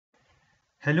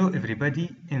Hello everybody,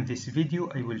 in this video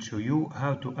I will show you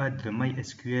how to add the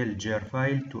MySQL jar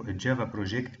file to a Java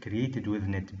project created with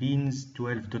Netbeans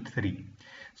 12.3.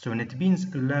 So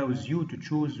Netbeans allows you to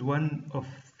choose one of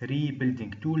 3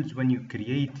 building tools when you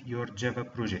create your Java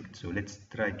project. So let's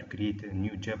try to create a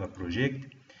new Java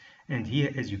project. And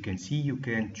here, as you can see, you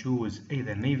can choose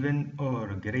either Maven or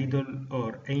Gradle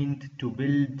or Ant to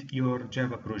build your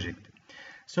Java project.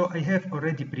 So I have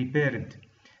already prepared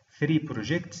 3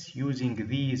 projects using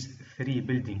these 3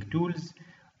 building tools,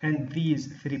 and these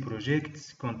 3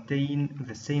 projects contain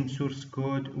the same source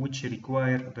code which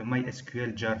require the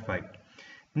MySQL jar file.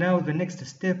 Now the next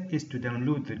step is to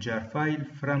download the jar file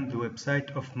from the website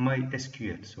of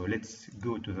MySQL. So let's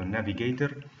go to the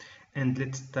navigator and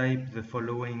let's type the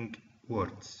following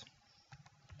words: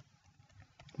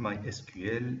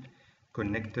 MySQL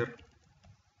connector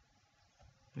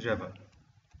Java.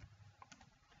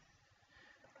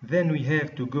 Then we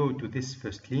have to go to this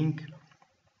first link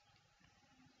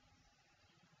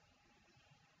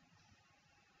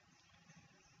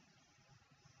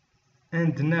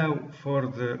and now for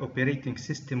the operating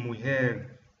system we have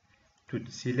to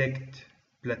select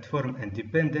platform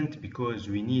independent because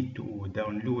we need to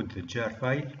download the jar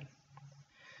file,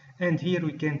 and here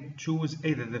we can choose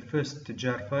either the first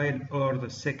jar file or the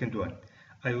second one.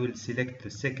 I will select the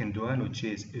second one, which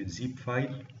is a zip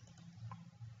file.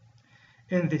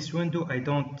 In this window I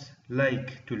don't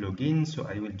like to log in, so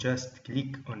I will just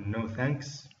click on no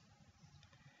thanks,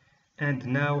 and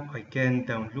now I can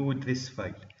download this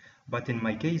file. But in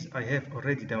my case I have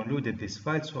already downloaded this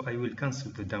file, so I will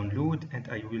cancel the download and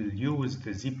I will use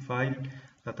the zip file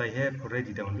that I have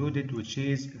already downloaded, which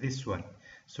is this one.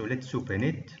 So let's open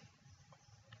it,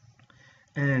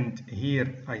 and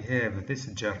here I have this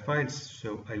jar file,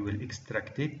 so I will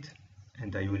extract it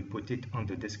and I will put it on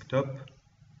the desktop.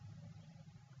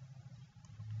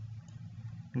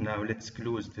 Now let's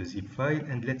close the zip file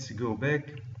and let's go back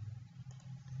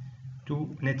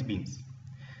to Netbeans.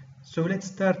 So let's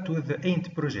start with the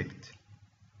Ant project.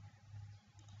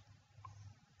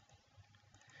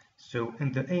 So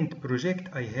in the Ant project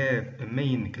I have a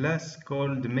main class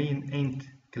called main Ant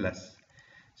class.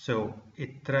 So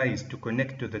it tries to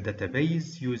connect to the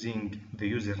database using the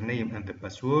username and the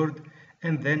password,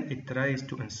 and then it tries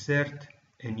to insert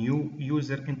a new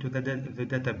user into the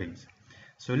database.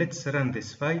 So let's run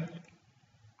this file.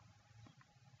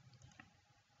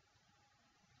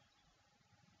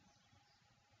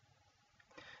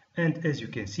 And as you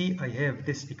can see, I have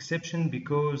this exception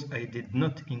because I did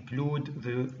not include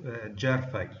the jar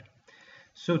file.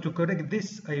 So to correct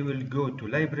this, I will go to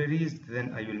libraries,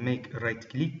 then I will make right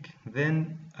click,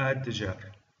 then add the jar.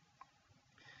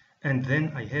 And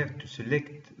then I have to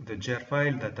select the jar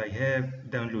file that I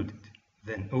have downloaded,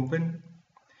 then open.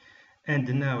 And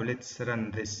now let's run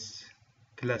this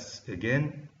class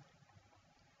again.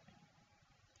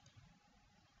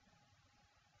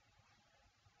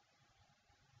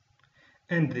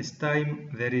 And this time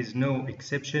there is no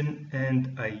exception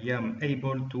and I am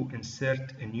able to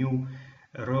insert a new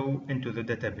row into the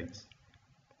database.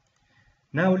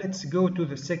 Now let's go to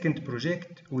the second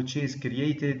project, which is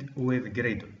created with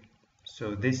Gradle.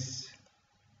 So this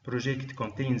project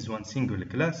contains one single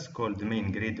class called the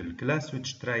main Gradle class,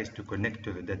 which tries to connect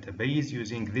to the database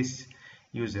using this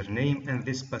username and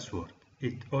this password.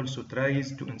 It also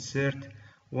tries to insert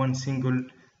one single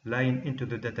line into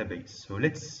the database. So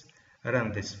let's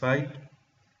run this file.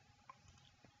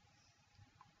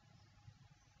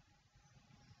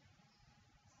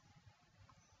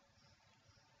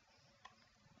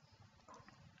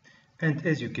 And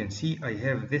as you can see, I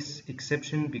have this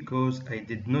exception because I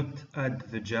did not add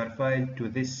the jar file to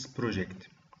this project.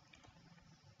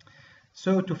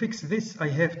 So to fix this, I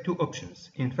have 2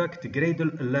 options. In fact,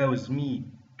 Gradle allows me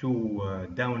to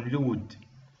download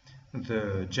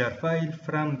the jar file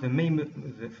from the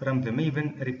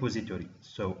Maven repository.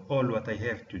 So all what I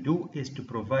have to do is to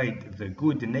provide the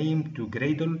good name to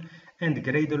Gradle, and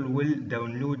Gradle will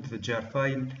download the jar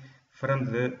file from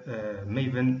the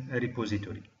Maven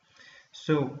repository.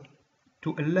 So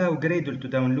to allow Gradle to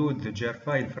download the jar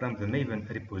file from the Maven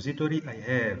repository, I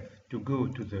have to go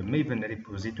to the Maven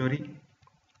repository.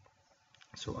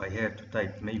 So I have to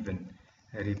type Maven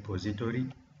repository.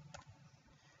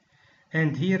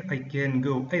 And here I can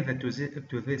go either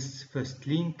to this first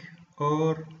link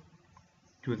or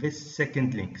to this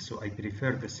second link. So I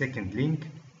prefer the second link.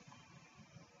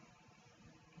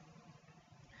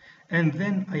 And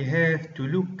then I have to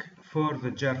look for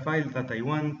the jar file that I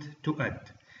want to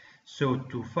add. So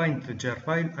to find the jar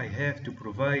file, I have to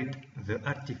provide the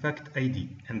artifact ID,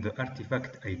 and the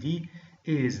artifact ID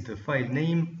is the file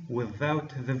name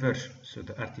without the version. So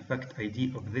the artifact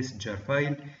ID of this jar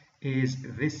file is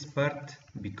this part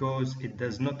because it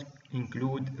does not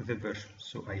include the version.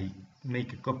 So I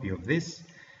make a copy of this,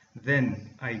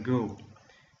 then I go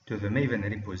to the Maven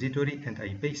repository and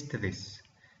I paste this.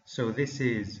 So this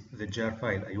is the jar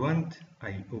file I want.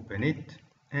 I open it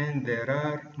and there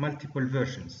are multiple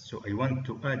versions. So I want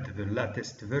to add the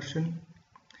latest version,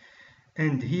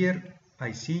 and here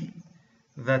I see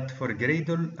that for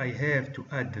Gradle I have to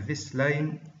add this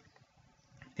line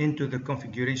into the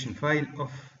configuration file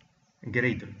of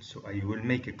Gradle. So I will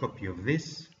make a copy of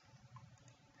this,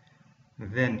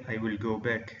 then I will go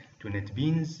back to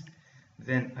Netbeans,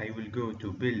 then I will go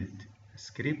to build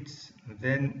scripts,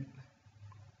 then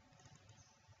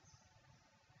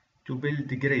to build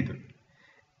Gradle.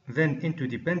 Then into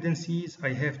dependencies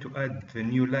I have to add the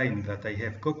new line that I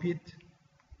have copied,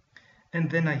 and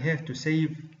then I have to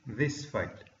save this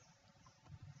file.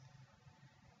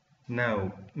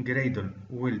 Now Gradle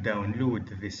will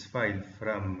download this file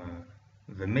from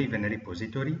the Maven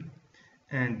repository,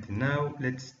 and now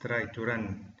let's try to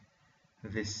run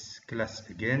this class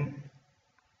again.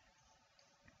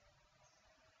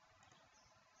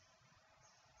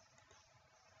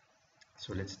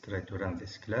 So let's try to run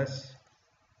this class.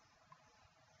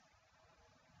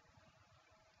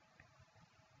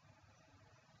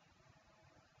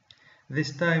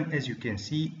 This time, as you can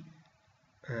see,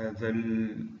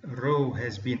 the row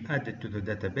has been added to the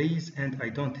database and I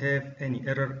don't have any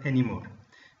error anymore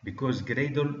because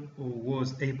Gradle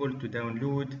was able to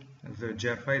download the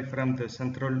jar file from the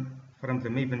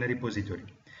Maven repository.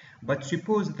 But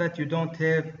suppose that you don't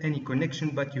have any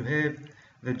connection but you have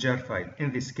the jar file.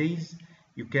 In this case,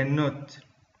 you cannot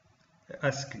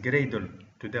ask Gradle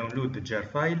to download the jar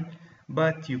file,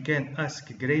 but you can ask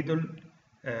Gradle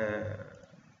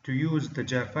to use the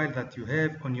jar file that you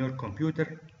have on your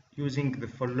computer using the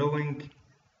following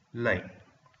line.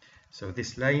 So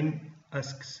this line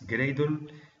asks Gradle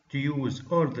to use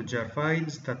all the jar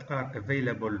files that are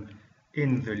available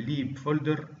in the lib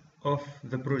folder of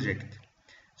the project.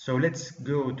 So let's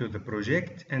go to the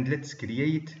project and let's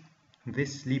create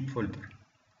this lib folder.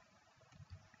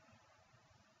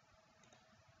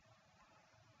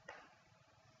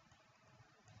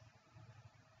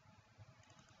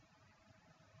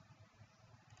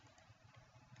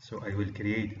 So I will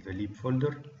create the lib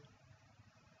folder,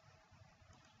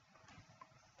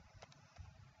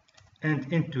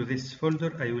 and into this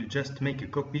folder I will just make a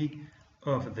copy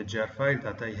of the jar file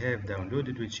that I have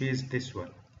downloaded, which is this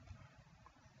one.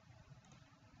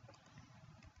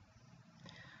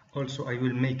 Also I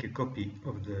will make a copy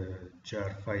of the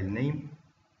jar file name,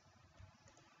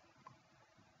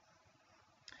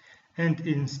 and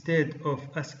instead of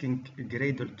asking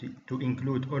Gradle to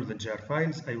include all the jar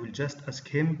files, I will just ask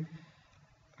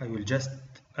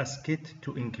it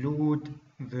to include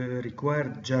the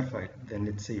required jar file. Then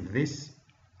let's save this,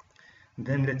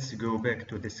 then let's go back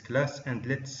to this class and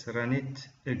let's run it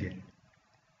again.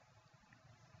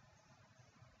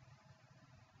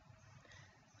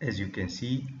 As you can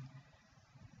see,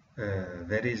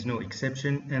 there is no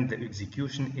exception and the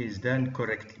execution is done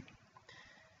correctly.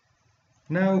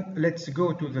 Now let's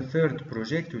go to the third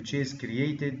project, which is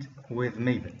created with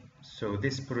Maven. So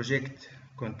this project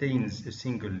contains a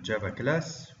single Java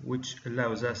class which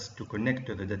allows us to connect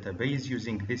to the database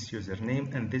using this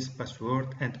username and this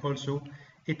password, and also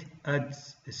it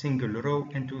adds a single row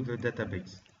into the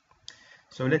database.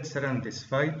 So let's run this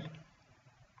file.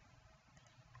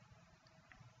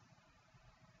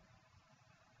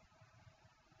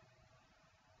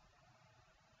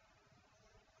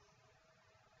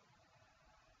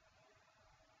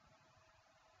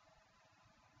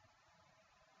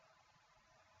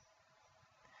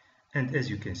 And as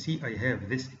you can see, I have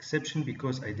this exception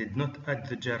because I did not add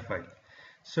the jar file.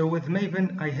 So with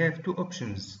Maven, I have two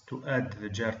options to add the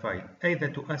jar file: either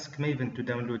to ask Maven to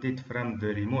download it from the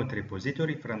remote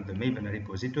repository, from the Maven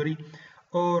repository,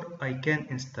 or I can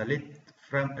install it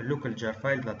from a local jar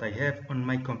file that I have on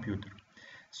my computer.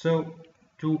 So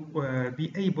to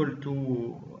be able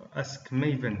to ask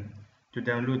Maven to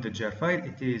download the jar file,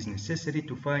 it is necessary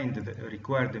to find the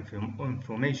required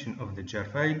information of the jar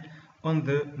file on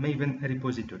the Maven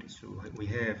repository. So we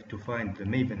have to find the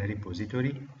Maven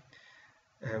repository.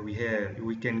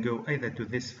 We can go either to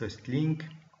this first link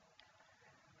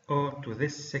or to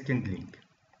this second link.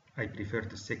 I prefer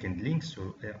the second link,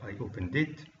 so I opened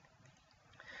it.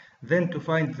 Then to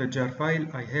find the jar file,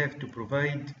 I have to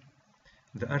provide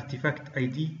the artifact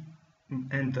ID,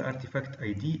 and the artifact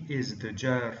ID is the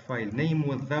jar file name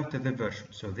without the version.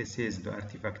 So this is the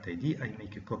artifact ID. I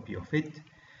make a copy of it.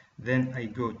 Then I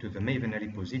go to the Maven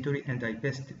repository and I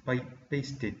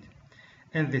paste it.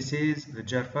 And this is the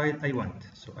jar file I want.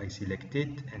 So I select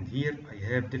it, and here I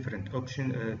have different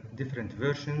different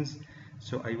versions.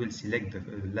 So I will select the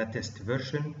latest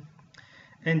version.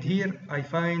 And here I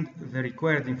find the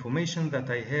required information that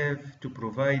I have to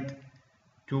provide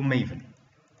to Maven.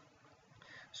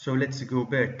 So let's go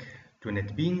back to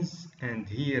NetBeans, and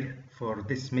here for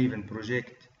this Maven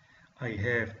project I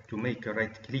have to make a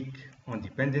right click on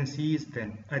dependencies,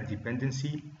 then add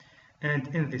dependency, and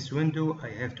in this window I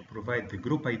have to provide the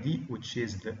group ID, which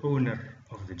is the owner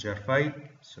of the jar file.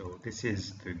 So this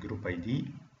is the group ID.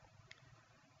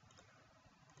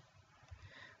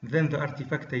 Then the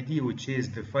artifact ID, which is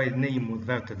the file name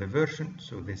without the version.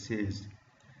 So this is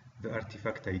the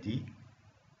artifact ID.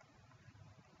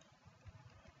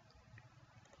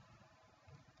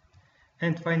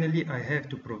 And finally, I have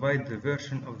to provide the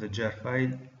version of the jar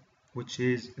file, which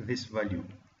is this value.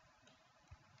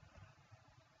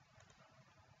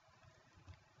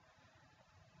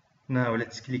 Now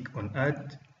let's click on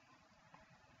Add.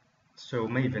 So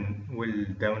Maven will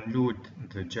download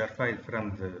the jar file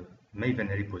from the Maven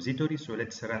repository. So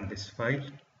let's run this file.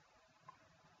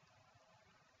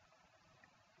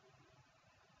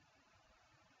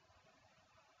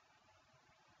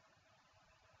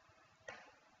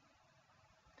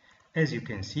 As you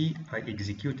can see, I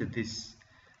executed this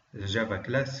Java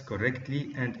class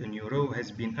correctly and a new row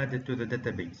has been added to the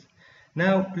database.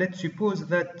 Now let's suppose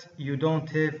that you don't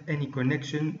have any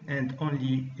connection and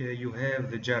only you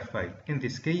have the jar file. In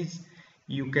this case,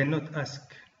 you cannot ask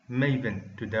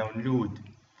Maven to download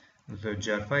the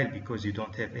jar file because you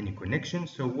don't have any connection.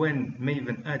 So when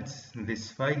Maven adds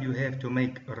this file, you have to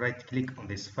make a right click on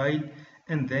this file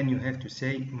and then you have to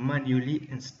say manually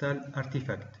install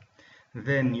artifact.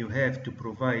 Then you have to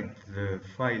provide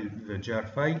the jar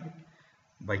file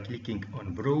by clicking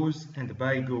on browse and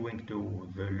by going to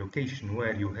the location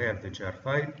where you have the jar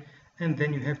file, and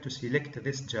then you have to select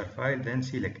this jar file, then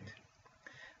select.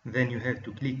 Then you have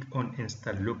to click on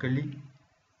install locally.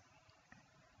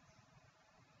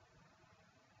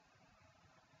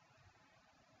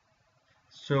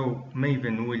 So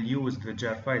Maven will use the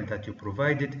jar file that you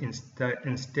provided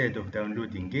instead of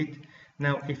downloading it.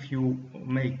 Now if you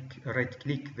make a right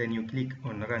click, then you click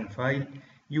on run file,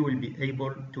 you will be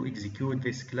able to execute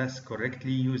this class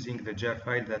correctly using the jar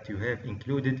file that you have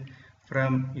included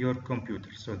from your computer.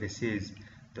 So this is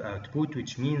the output,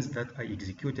 which means that I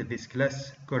executed this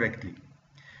class correctly.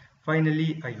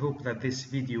 Finally, I hope that this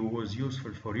video was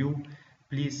useful for you.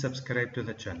 Please subscribe to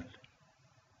the channel.